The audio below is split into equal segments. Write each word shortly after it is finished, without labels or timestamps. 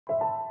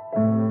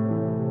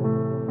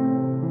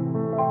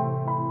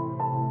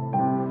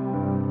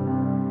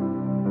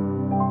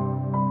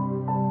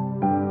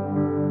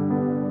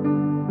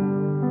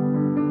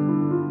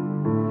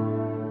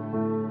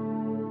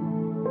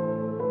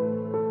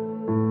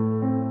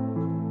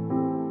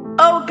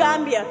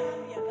Gambia,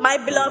 my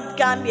beloved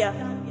Gambia,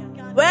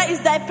 where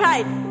is thy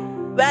pride?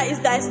 Where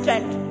is thy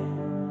strength?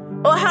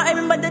 Oh, how I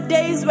remember the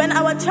days when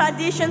our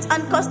traditions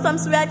and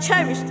customs were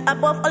cherished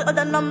above all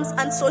other norms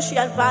and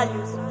social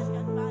values.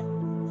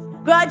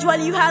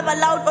 Gradually, you have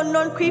allowed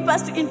unknown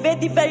creepers to invade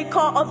the very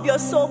core of your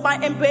soul by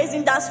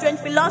embracing their strange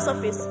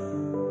philosophies,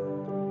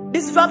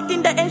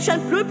 disrupting the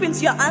ancient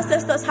blueprints your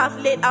ancestors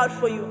have laid out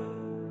for you.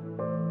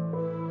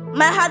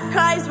 My heart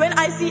cries when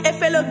I see a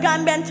fellow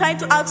Gambian trying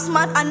to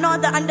outsmart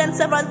another, and then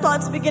several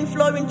thoughts begin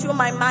flowing through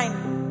my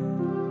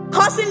mind,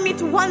 causing me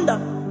to wonder,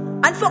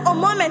 and for a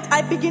moment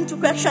I begin to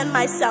question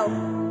myself.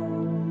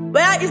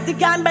 Where is the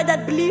Gambia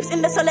that believes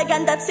in the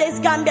slogan that says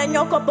Gambia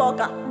Nyoko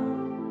Boka?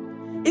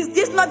 Is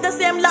this not the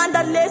same land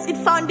that lays its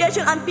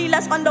foundation and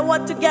pillars on the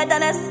word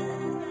togetherness?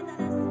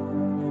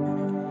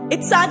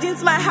 It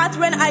saddens my heart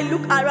when I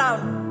look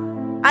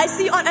around. I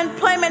see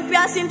unemployment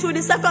piercing through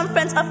the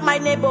circumference of my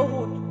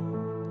neighborhood,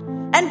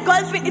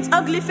 engulfing its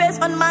ugly face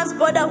on man's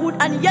brotherhood,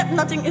 and yet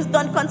nothing is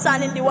done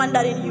concerning the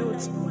wandering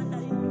youth.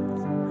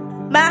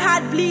 My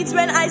heart bleeds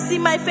when I see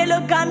my fellow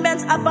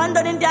Gambians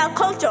abandoning their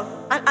culture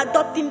and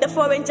adopting the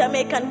foreign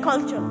Jamaican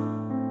culture,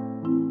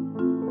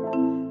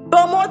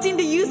 promoting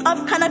the use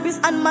of cannabis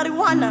and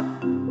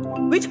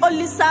marijuana, which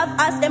only serve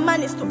as a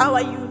menace to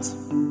our youth,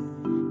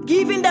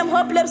 giving them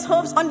hopeless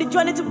hopes on the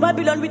journey to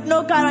Babylon with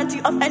no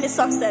guarantee of any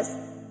success,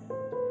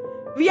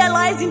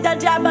 realizing that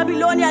their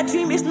Babylonian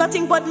dream is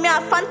nothing but mere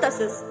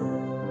fantasies.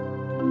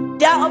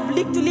 They are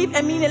obliged to live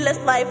a meaningless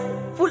life,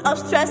 full of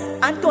stress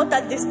and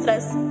total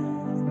distress.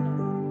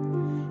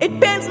 It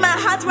pains my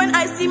heart when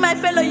I see my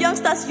fellow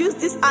youngsters use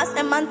this as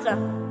a mantra.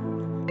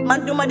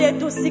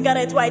 Mandumadetu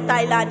cigarette white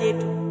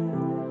Thailand.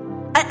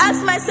 I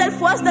ask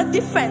myself, what's the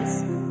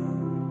difference?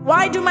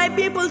 Why do my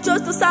people choose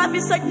to serve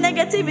in such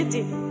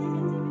negativity,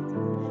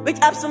 which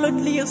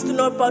absolutely yields to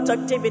no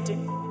productivity?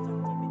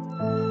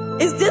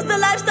 Is this the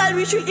lifestyle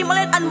we should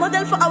emulate and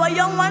model for our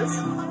young ones?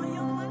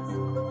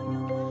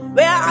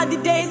 Where are the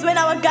days when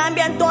our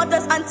Gambian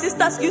daughters and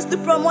sisters used to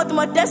promote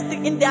modesty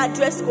in their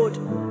dress code,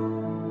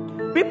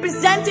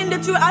 representing the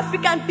true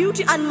African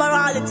beauty and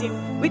morality,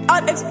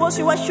 without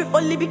exposing what should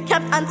only be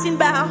kept unseen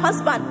by her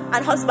husband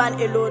and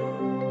husband alone?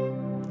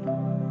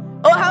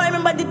 Oh, how I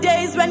remember the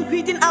days when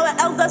greeting our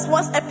elders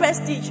was a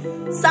prestige.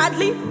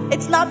 Sadly,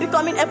 it's now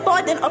becoming a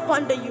burden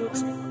upon the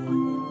youth.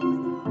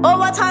 Oh,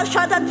 what how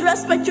shattered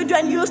respect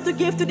children used to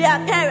give to their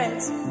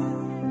parents.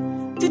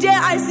 Today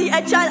I see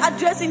a child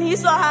addressing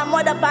his or her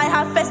mother by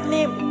her first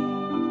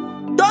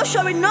name, though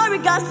showing no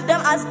regards to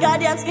them as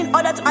guardians in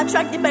order to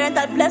attract the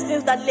parental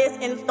blessings that lays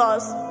in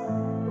stores.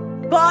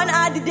 Gone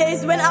are the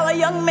days when our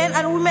young men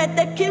and women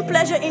take keen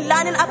pleasure in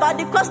learning about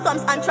the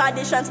customs and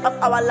traditions of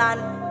our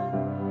land,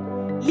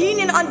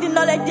 leaning on the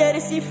knowledge they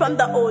receive from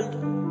the old.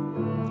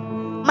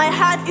 My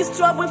heart is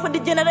troubled for the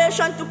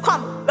generation to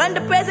come when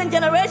the present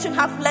generation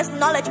have less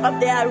knowledge of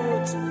their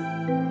roots.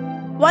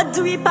 What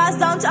do we pass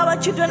down to our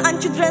children and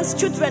children's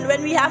children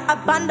when we have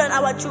abandoned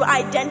our true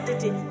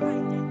identity?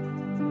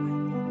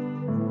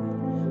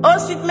 Oh,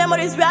 sweet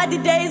memories were the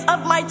days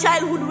of my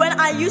childhood when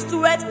I used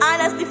to wait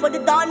earnestly for the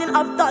dawning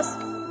of dusk,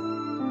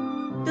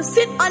 to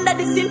sit under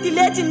the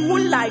scintillating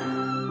moonlight,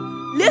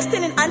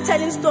 listening and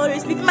telling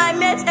stories with my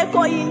mates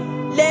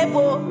echoing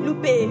Lebo,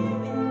 Lupe.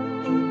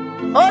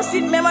 Oh,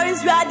 sweet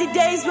memories were the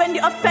days when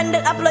the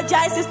offended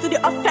apologizes to the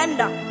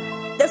offender,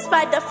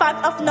 despite the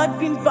fact of not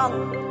being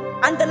wrong,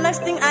 and the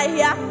next thing I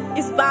hear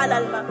is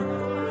Balalma.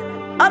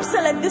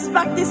 Obsolete this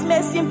practice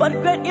may seem, but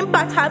great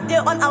impact have they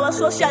on our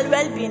social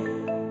well-being.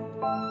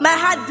 My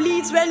heart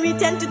bleeds when we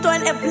tend to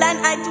turn a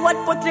blind eye to what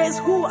portrays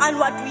who and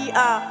what we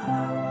are.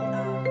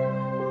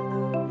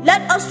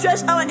 Let us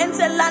stretch our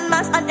ancient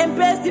landmarks and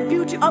embrace the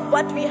beauty of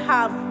what we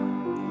have.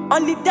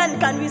 Only then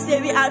can we say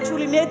we are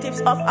truly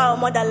natives of our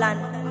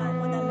motherland.